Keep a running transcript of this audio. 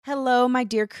Hello, my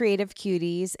dear creative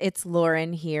cuties. It's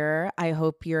Lauren here. I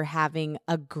hope you're having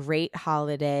a great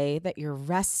holiday, that you're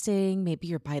resting. Maybe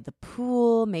you're by the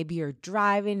pool. Maybe you're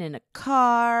driving in a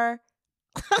car.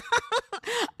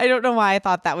 I don't know why I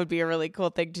thought that would be a really cool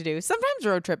thing to do. Sometimes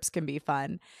road trips can be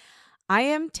fun. I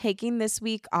am taking this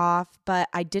week off, but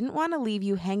I didn't want to leave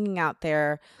you hanging out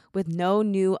there with no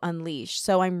new Unleash.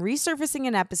 So I'm resurfacing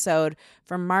an episode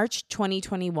from March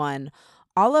 2021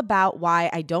 all about why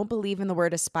I don't believe in the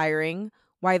word aspiring,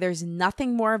 why there's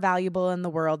nothing more valuable in the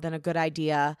world than a good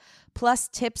idea, plus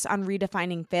tips on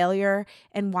redefining failure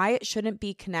and why it shouldn't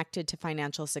be connected to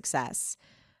financial success.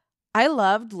 I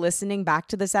loved listening back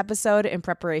to this episode in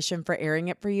preparation for airing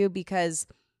it for you because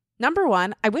number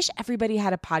one, I wish everybody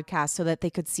had a podcast so that they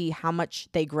could see how much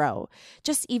they grow.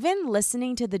 Just even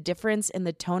listening to the difference in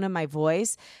the tone of my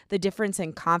voice, the difference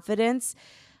in confidence,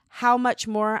 how much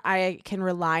more I can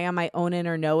rely on my own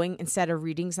inner knowing instead of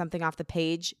reading something off the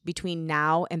page between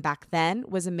now and back then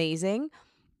was amazing.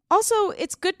 Also,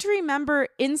 it's good to remember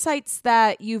insights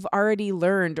that you've already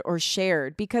learned or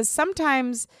shared because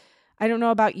sometimes, I don't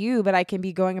know about you, but I can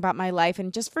be going about my life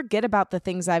and just forget about the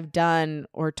things I've done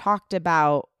or talked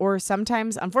about or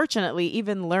sometimes, unfortunately,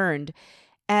 even learned.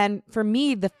 And for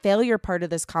me, the failure part of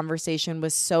this conversation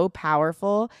was so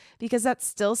powerful because that's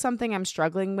still something I'm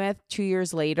struggling with 2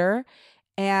 years later.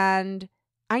 And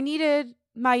I needed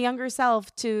my younger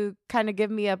self to kind of give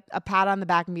me a pat on the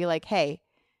back and be like, hey,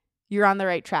 you're on the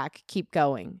right track. Keep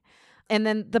going. And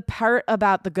then the part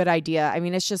about the good idea, I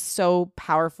mean, it's just so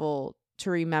powerful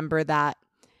to remember that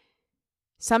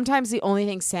sometimes the only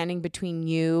thing standing between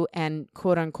you and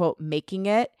quote unquote making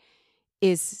it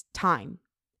is time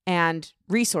and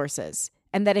resources.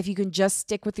 And that if you can just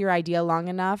stick with your idea long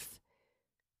enough,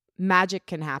 magic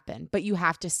can happen, but you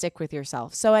have to stick with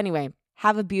yourself. So anyway,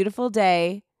 have a beautiful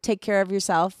day. Take care of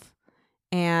yourself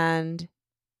and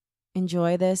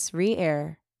enjoy this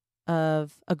re-air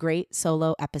of a great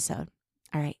solo episode.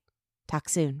 All right. Talk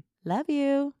soon. Love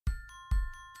you.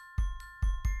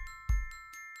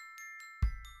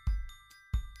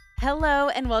 Hello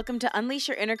and welcome to Unleash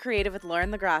Your Inner Creative with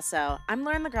Lauren LaGrasso. I'm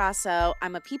Lauren LaGrasso.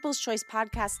 I'm a People's Choice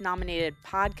Podcast nominated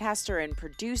podcaster and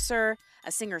producer,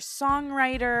 a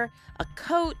singer-songwriter, a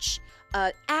coach,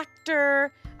 an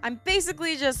actor. I'm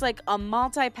basically just like a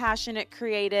multi-passionate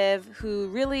creative who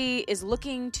really is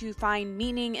looking to find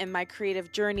meaning in my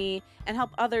creative journey and help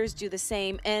others do the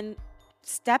same and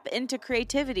step into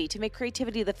creativity to make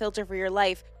creativity the filter for your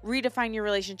life, redefine your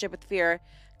relationship with fear,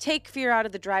 take fear out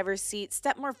of the driver's seat,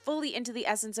 step more fully into the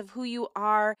essence of who you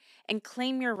are, and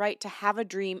claim your right to have a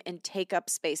dream and take up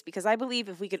space. Because I believe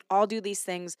if we could all do these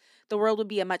things, the world would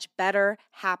be a much better,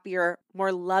 happier,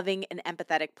 more loving, and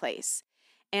empathetic place.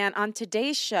 And on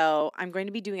today's show, I'm going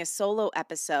to be doing a solo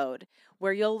episode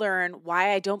where you'll learn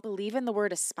why I don't believe in the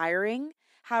word aspiring,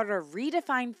 how to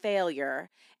redefine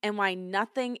failure, and why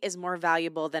nothing is more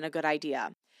valuable than a good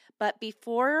idea. But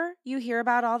before you hear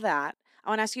about all that, I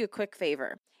want to ask you a quick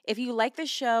favor. If you like the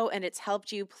show and it's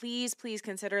helped you, please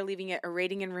consider leaving it a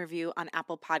rating and review on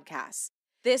Apple Podcasts.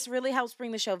 This really helps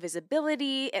bring the show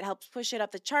visibility, it helps push it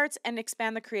up the charts, and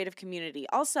expand the creative community.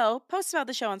 Also, post about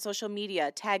the show on social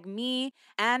media. Tag me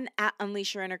and at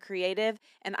Unleash Your Inner Creative,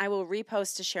 and I will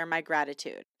repost to share my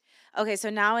gratitude. Okay,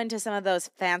 so now into some of those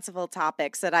fanciful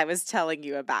topics that I was telling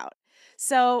you about.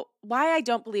 So, why I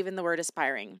don't believe in the word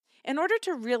aspiring. In order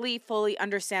to really fully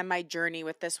understand my journey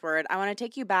with this word, I want to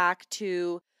take you back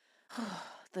to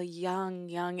the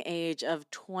young age of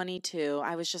 22.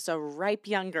 I was just a ripe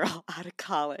young girl out of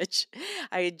college.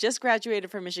 I had just graduated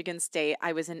from Michigan State.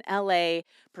 I was in LA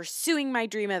pursuing my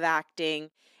dream of acting,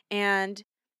 and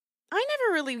I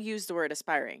never really used the word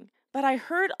aspiring. But I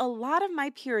heard a lot of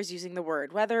my peers using the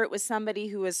word, whether it was somebody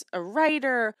who was a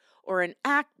writer or an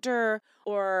actor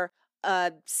or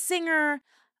a singer.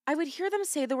 I would hear them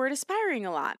say the word aspiring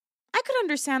a lot. I could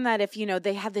understand that if,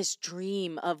 they had this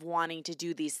dream of wanting to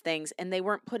do these things and they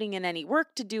weren't putting in any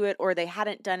work to do it, or they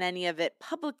hadn't done any of it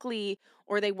publicly,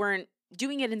 or they weren't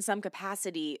doing it in some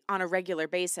capacity on a regular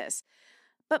basis.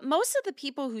 But most of the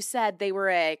people who said they were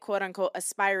a quote unquote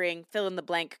aspiring fill in the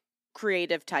blank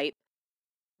creative type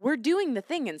were doing the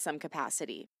thing in some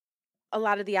capacity. A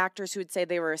lot of the actors who would say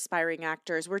they were aspiring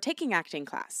actors were taking acting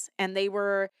class, and they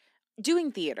were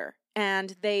doing theater,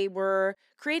 and they were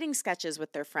creating sketches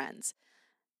with their friends.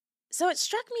 So it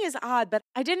struck me as odd, but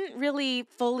I didn't really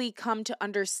fully come to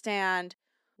understand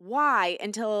why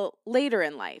until later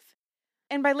in life.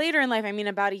 And by later in life, I mean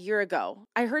about a year ago.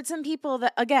 I heard some people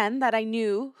that I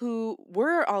knew who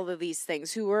were all of these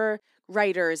things, who were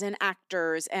writers and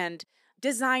actors and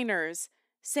designers,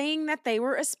 saying that they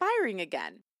were aspiring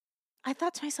again. I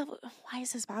thought to myself, why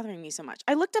is this bothering me so much?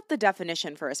 I looked up the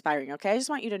definition for aspiring, okay? I just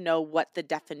want you to know what the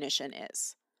definition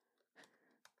is.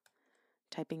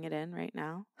 Typing it in right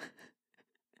now.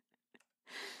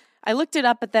 I looked it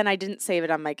up, but then I didn't save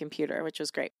it on my computer, which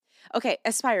was great. Okay,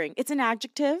 aspiring. It's an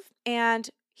adjective, and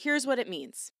here's what it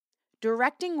means.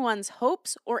 Directing one's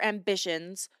hopes or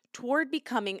ambitions toward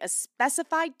becoming a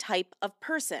specified type of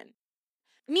person.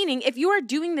 Meaning, if you are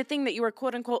doing the thing that you are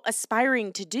quote unquote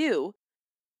aspiring to do,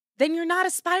 then you're not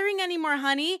aspiring anymore,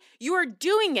 honey. You are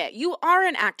doing it. You are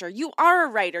an actor. You are a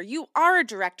writer. You are a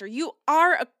director. You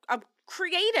are a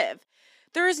creative.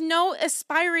 There is no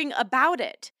aspiring about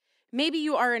it. Maybe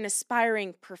you are an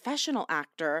aspiring professional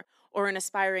actor or an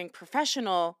aspiring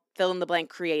professional fill in the blank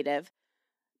creative.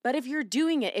 But if you're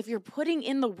doing it, if you're putting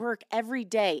in the work every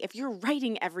day, if you're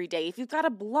writing every day, if you've got a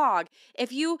blog,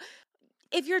 if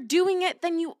you're doing it,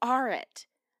 then you are it.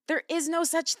 There is no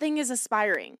such thing as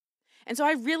aspiring. And so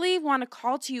I really want to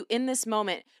call to you in this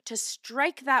moment to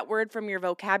strike that word from your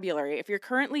vocabulary if you're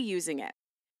currently using it.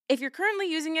 If you're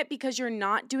currently using it because you're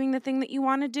not doing the thing that you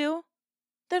want to do,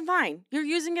 then fine. You're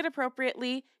using it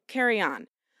appropriately, carry on.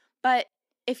 But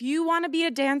if you want to be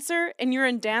a dancer and you're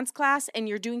in dance class and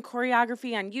you're doing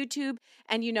choreography on YouTube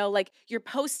and you're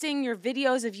posting your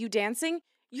videos of you dancing,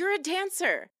 you're a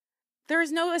dancer. There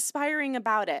is no aspiring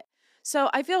about it. So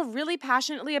I feel really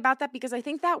passionately about that because I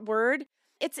think that word,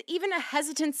 it's even a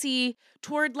hesitancy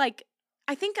toward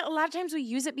I think a lot of times we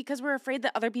use it because we're afraid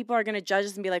that other people are going to judge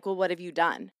us and be like, well, what have you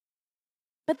done?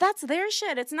 But that's their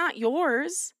shit. It's not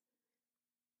yours.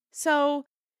 So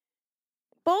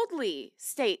boldly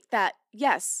state that,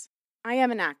 yes, I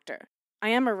am an actor. I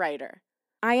am a writer.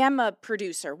 I am a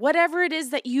producer. Whatever it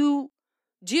is that you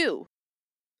do.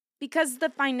 Because the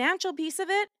financial piece of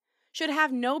it should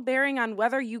have no bearing on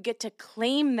whether you get to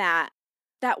claim that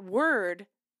word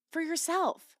for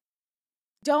yourself.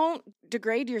 Don't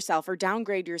degrade yourself or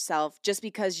downgrade yourself just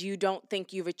because you don't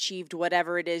think you've achieved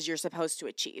whatever it is you're supposed to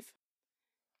achieve.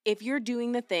 If you're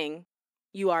doing the thing,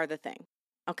 you are the thing.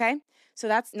 Okay? So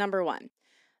that's number one.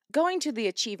 Going to the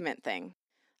achievement thing,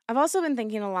 I've also been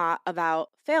thinking a lot about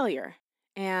failure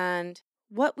and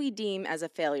what we deem as a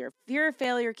failure. Fear of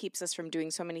failure keeps us from doing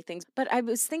so many things. But I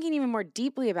was thinking even more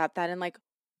deeply about that and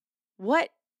what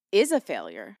is a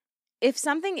failure? If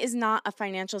something is not a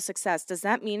financial success, does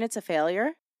that mean it's a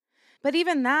failure? But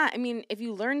even that, I mean, if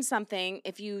you learn something,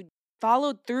 if you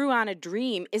followed through on a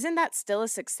dream, isn't that still a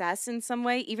success in some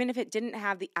way? Even if it didn't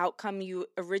have the outcome you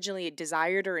originally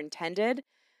desired or intended,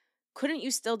 couldn't you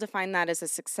still define that as a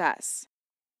success?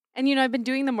 And, I've been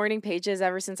doing the morning pages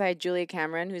ever since I had Julia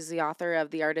Cameron, who's the author of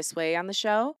The Artist's Way, on the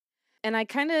show. And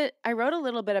I wrote a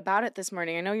little bit about it this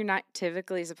morning. I know you're not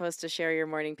typically supposed to share your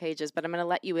morning pages, but I'm going to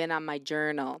let you in on my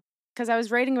journal. Because I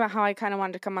was writing about how I kind of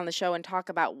wanted to come on the show and talk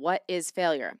about what is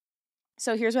failure.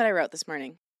 So here's what I wrote this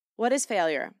morning. What is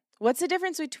failure? What's the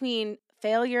difference between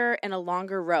failure and a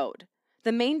longer road?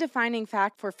 The main defining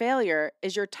fact for failure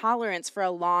is your tolerance for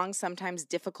a long, sometimes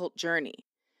difficult journey.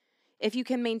 If you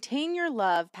can maintain your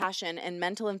love, passion, and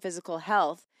mental and physical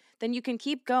health, then you can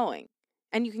keep going,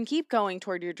 and you can keep going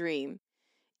toward your dream.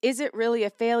 Is it really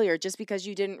a failure just because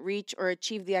you didn't reach or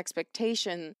achieve the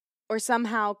expectation or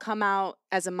somehow come out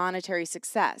as a monetary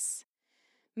success?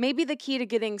 Maybe the key to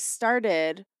getting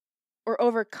started or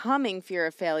overcoming fear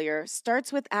of failure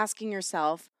starts with asking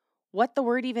yourself what the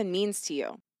word even means to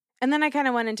you. And then I kind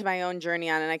of went into my own journey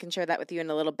on it, and I can share that with you in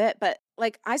a little bit. But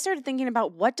I started thinking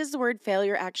about what does the word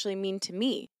failure actually mean to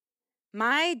me?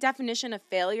 My definition of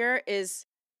failure is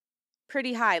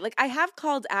pretty high. I have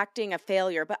called acting a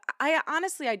failure, but I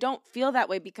don't feel that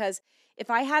way because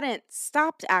if I hadn't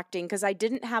stopped acting because I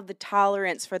didn't have the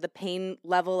tolerance for the pain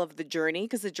level of the journey,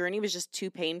 because the journey was just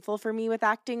too painful for me with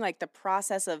acting, the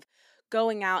process of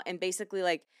going out and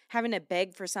basically having to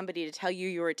beg for somebody to tell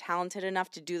you were talented enough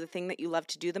to do the thing that you love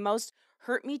to do the most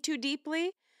hurt me too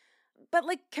deeply. But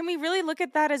can we really look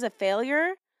at that as a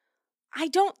failure? I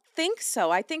don't think so.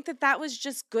 I think that was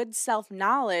just good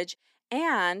self-knowledge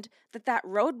and that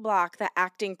roadblock that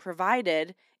acting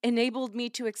provided enabled me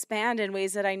to expand in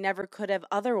ways that I never could have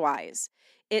otherwise.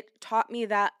 It taught me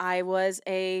that I was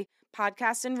a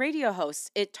podcast and radio host.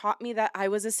 It taught me that I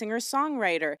was a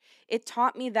singer-songwriter. It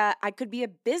taught me that I could be a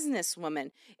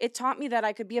businesswoman. It taught me that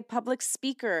I could be a public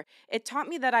speaker. It taught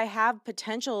me that I have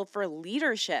potential for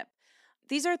leadership.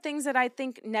 These are things that I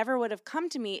think never would have come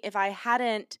to me if I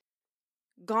hadn't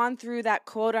gone through that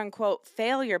quote unquote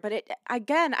failure. But I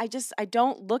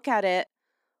don't look at it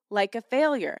like a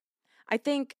failure. I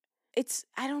think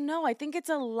I don't know. I think it's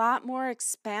a lot more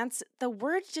expansive. The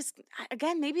word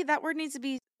maybe that word needs to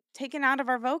be taken out of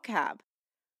our vocab.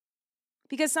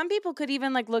 Because some people could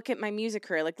even like look at my music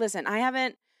career. Like, listen,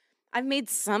 I've made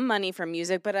some money from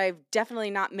music, but I've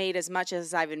definitely not made as much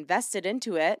as I've invested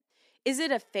into it. Is it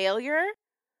a failure?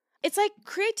 It's like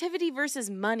creativity versus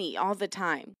money all the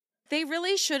time. They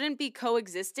really shouldn't be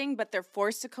coexisting, but they're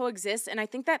forced to coexist. And I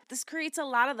think that this creates a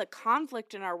lot of the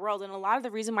conflict in our world. And a lot of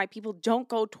the reason why people don't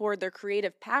go toward their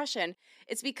creative passion,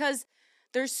 it's because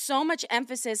there's so much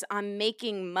emphasis on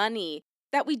making money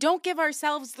that we don't give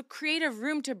ourselves the creative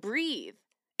room to breathe.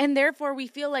 And therefore, we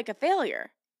feel like a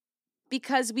failure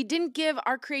because we didn't give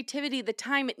our creativity the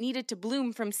time it needed to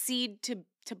bloom from seed to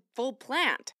full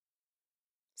plant.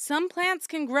 Some plants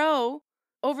can grow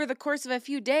over the course of a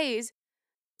few days.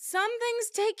 Some things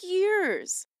take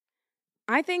years.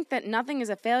 I think that nothing is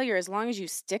a failure as long as you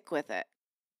stick with it.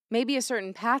 Maybe a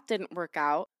certain path didn't work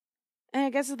out. And I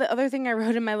guess the other thing I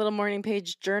wrote in my little morning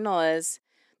page journal is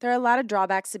there are a lot of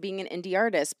drawbacks to being an indie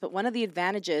artist, but one of the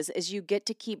advantages is you get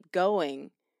to keep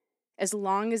going as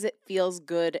long as it feels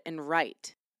good and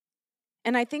right.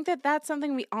 And I think that that's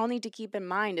something we all need to keep in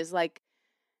mind is like,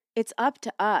 it's up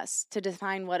to us to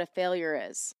define what a failure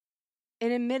is.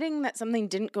 And admitting that something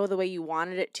didn't go the way you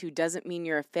wanted it to doesn't mean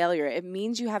you're a failure. It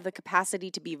means you have the capacity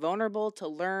to be vulnerable, to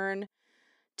learn,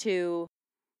 to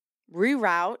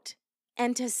reroute,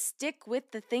 and to stick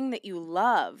with the thing that you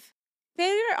love.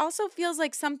 Failure also feels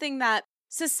like something that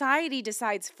society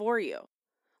decides for you.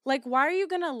 Like, why are you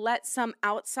going to let some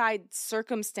outside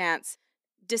circumstance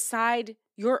decide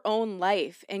your own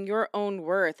life and your own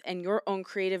worth and your own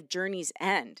creative journey's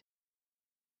end?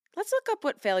 Let's look up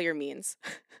what failure means.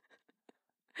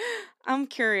 I'm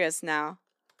curious now.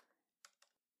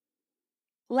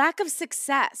 Lack of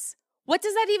success. What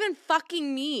does that even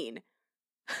fucking mean?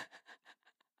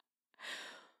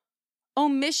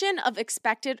 Omission of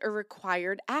expected or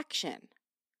required action.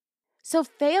 So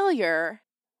failure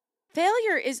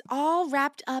is all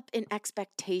wrapped up in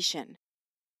expectation.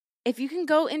 If you can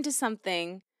go into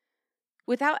something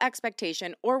without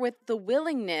expectation or with the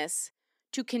willingness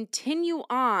to continue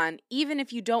on, even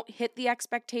if you don't hit the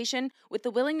expectation, with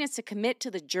the willingness to commit to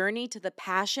the journey, to the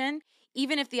passion,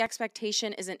 even if the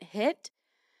expectation isn't hit,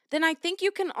 then I think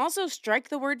you can also strike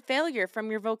the word failure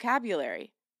from your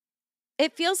vocabulary.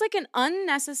 It feels like an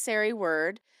unnecessary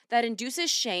word that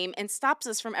induces shame and stops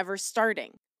us from ever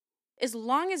starting. As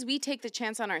long as we take the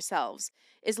chance on ourselves,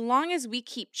 as long as we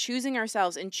keep choosing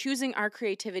ourselves and choosing our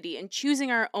creativity and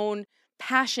choosing our own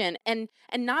passion and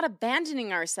not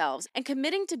abandoning ourselves and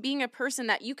committing to being a person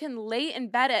that you can lay in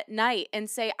bed at night and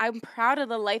say, I'm proud of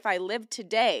the life I lived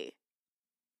today,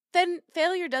 then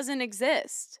failure doesn't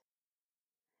exist.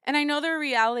 And I know there are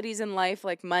realities in life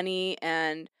like money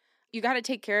and you got to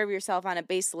take care of yourself on a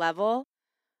base level,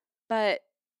 but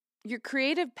your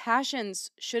creative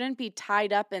passions shouldn't be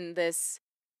tied up in this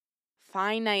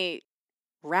finite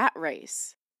rat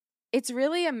race. It's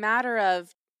really a matter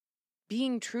of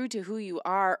being true to who you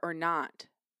are or not.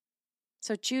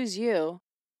 So choose you,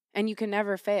 and you can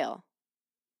never fail.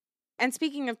 And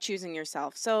speaking of choosing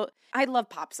yourself, so I love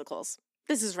popsicles.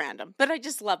 This is random, but I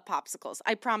just love popsicles.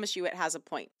 I promise you it has a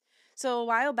point. So a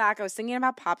while back, I was thinking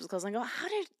about popsicles and I go,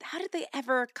 how did they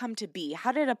ever come to be?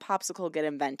 How did a popsicle get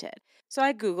invented? So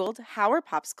I Googled, how were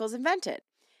popsicles invented?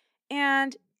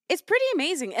 And it's pretty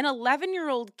amazing. An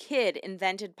 11-year-old kid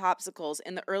invented popsicles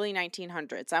in the early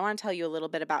 1900s. I want to tell you a little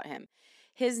bit about him.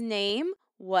 His name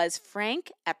was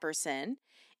Frank Epperson,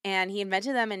 and he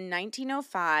invented them in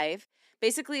 1905.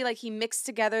 Basically, like he mixed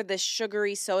together this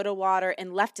sugary soda water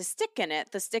and left a stick in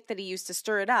it, the stick that he used to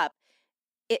stir it up.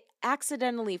 It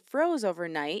accidentally froze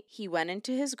overnight. He went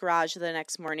into his garage the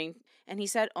next morning and he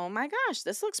said, oh my gosh,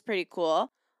 this looks pretty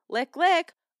cool. Lick,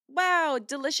 lick. Wow,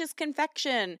 delicious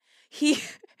confection. He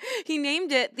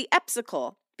named it the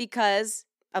Epsicle because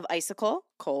of icicle,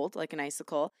 cold, like an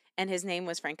icicle, and his name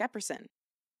was Frank Epperson.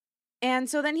 And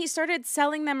so then he started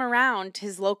selling them around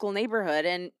his local neighborhood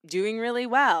and doing really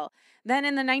well. Then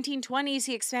in the 1920s,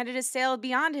 he expanded his sale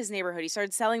beyond his neighborhood. He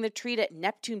started selling the treat at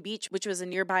Neptune Beach, which was a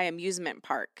nearby amusement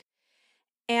park.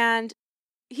 And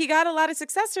he got a lot of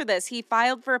success for this. He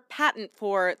filed for a patent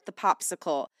for the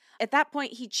popsicle. At that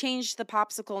point, he changed the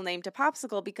popsicle name to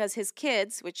Popsicle because his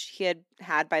kids, which he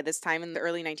had by this time in the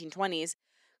early 1920s,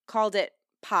 called it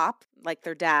Pop, like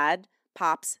their dad,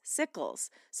 Pop's Sickles.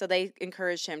 So they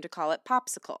encouraged him to call it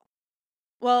Popsicle.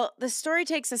 Well, the story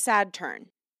takes a sad turn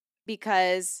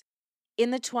because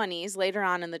in the 20s, later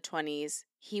on in the 20s,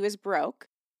 he was broke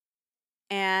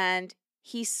and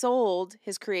he sold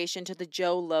his creation to the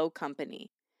Joe Low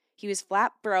Company. He was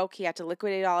flat broke. He had to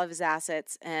liquidate all of his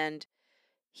assets and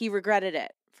he regretted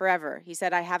it forever. He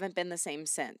said, I haven't been the same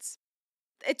since.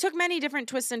 It took many different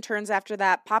twists and turns after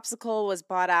that. Popsicle was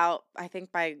bought out, I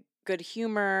think, by good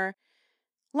humor.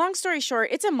 Long story short,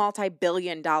 it's a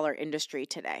multi-billion-dollar industry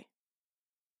today.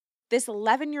 This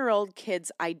 11-year-old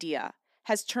kid's idea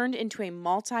has turned into a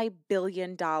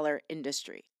multi-billion-dollar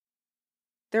industry.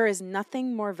 There is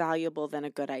nothing more valuable than a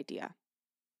good idea.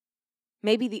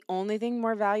 Maybe the only thing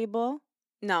more valuable,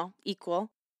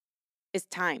 equal, is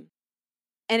time.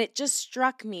 And it just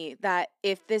struck me that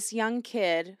if this young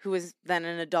kid, who was then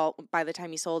an adult by the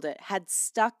time he sold it, had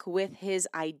stuck with his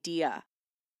idea,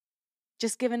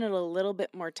 just given it a little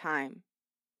bit more time,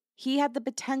 he had the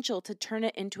potential to turn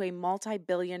it into a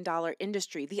multi-billion-dollar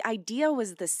industry. The idea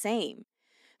was the same.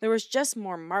 There was just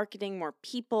more marketing, more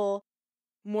people,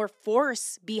 more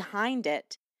force behind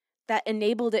it that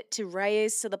enabled it to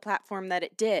rise to the platform that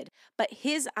it did. But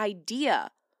his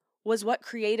idea was what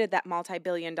created that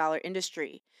multi-billion-dollar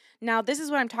industry. Now, this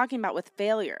is what I'm talking about with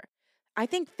failure. I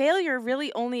think failure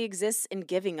really only exists in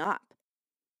giving up.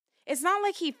 It's not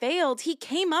like he failed. He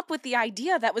came up with the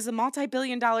idea that was a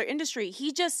multi-billion-dollar industry.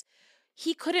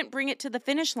 He couldn't bring it to the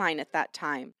finish line at that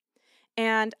time.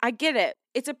 And I get it.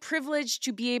 It's a privilege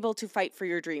to be able to fight for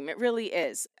your dream. It really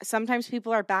is. Sometimes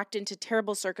people are backed into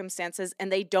terrible circumstances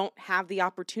and they don't have the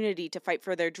opportunity to fight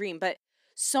for their dream. But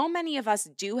so many of us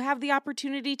do have the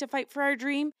opportunity to fight for our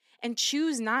dream and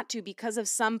choose not to because of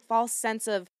some false sense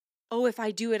of, oh, if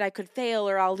I do it, I could fail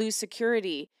or I'll lose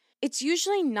security. It's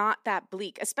usually not that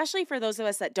bleak, especially for those of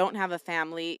us that don't have a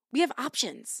family. We have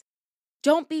options.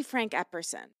 Don't be Frank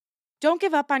Epperson. Don't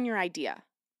give up on your idea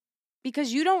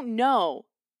because you don't know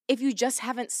if you just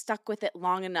haven't stuck with it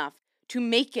long enough to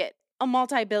make it a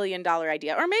multi-billion-dollar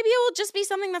idea. Or maybe it will just be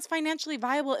something that's financially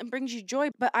viable and brings you joy.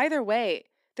 But either way,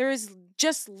 there is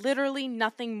just literally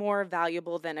nothing more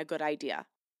valuable than a good idea.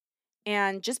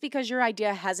 And just because your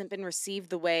idea hasn't been received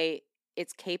the way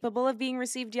it's capable of being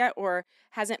received yet, or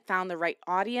hasn't found the right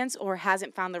audience, or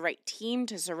hasn't found the right team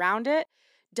to surround it,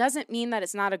 doesn't mean that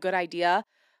it's not a good idea,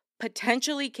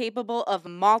 potentially capable of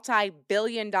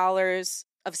multi-billion dollars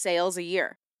of sales a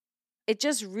year. It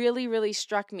just really, really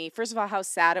struck me. First of all, how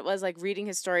sad it was. Like reading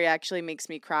his story actually makes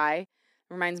me cry.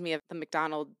 Reminds me of the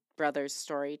McDonald brothers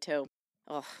story too.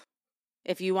 Ugh.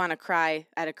 If you want to cry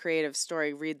at a creative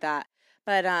story, read that.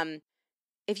 But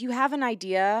if you have an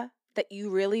idea that you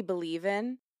really believe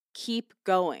in, keep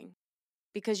going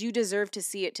because you deserve to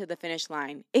see it to the finish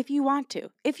line if you want to.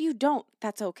 If you don't,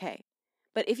 that's okay.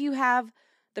 But if you have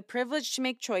the privilege to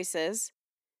make choices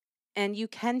and you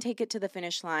can take it to the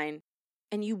finish line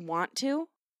and you want to,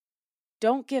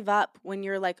 don't give up when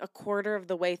you're like a quarter of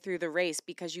the way through the race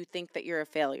because you think that you're a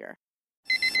failure.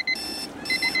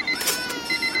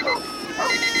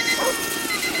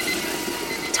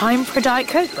 Time for a Diet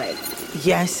Coke break.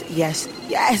 Yes, yes,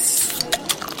 yes.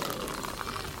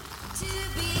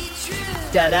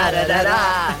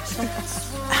 Da-da-da-da-da.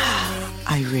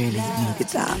 I really needed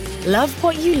that. Love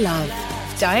what you love.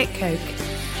 Diet Coke.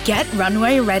 Get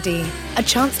Runway Ready. A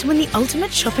chance to win the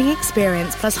ultimate shopping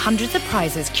experience plus hundreds of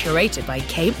prizes curated by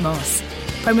Kate Moss.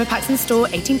 Promo packs in store,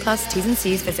 18 plus, T's and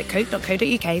C's. Visit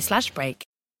coke.co.uk/break.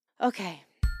 Okay,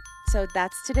 so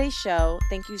that's today's show.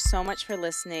 Thank you so much for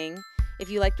listening. If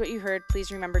you liked what you heard,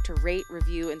 please remember to rate,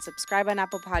 review, and subscribe on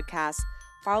Apple Podcasts.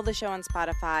 Follow the show on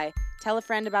Spotify. Tell a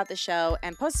friend about the show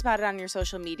and post about it on your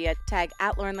social media. Tag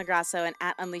 @LaurenLaGrasso and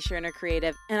 @Unleash Your Inner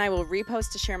Creative, and I will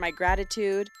repost to share my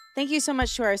gratitude. Thank you so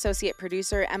much to our associate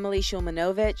producer, Emily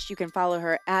Shulmanovich. You can follow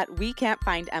her at We Can't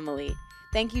Find Emily.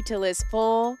 Thank you to Liz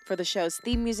Full for the show's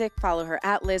theme music. Follow her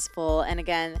at Liz Full. And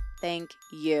again, thank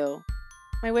you.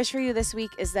 My wish for you this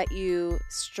week is that you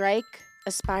strike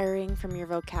aspiring from your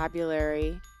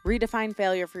vocabulary, redefine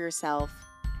failure for yourself,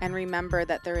 and remember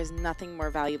that there is nothing more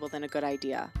valuable than a good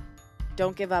idea.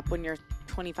 Don't give up when you're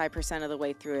 25% of the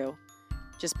way through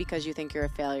just because you think you're a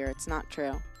failure. It's not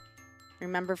true.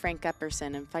 Remember Frank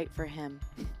Epperson and fight for him.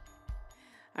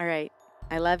 All right.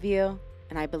 I love you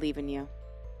and I believe in you.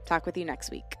 Talk with you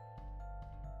next week.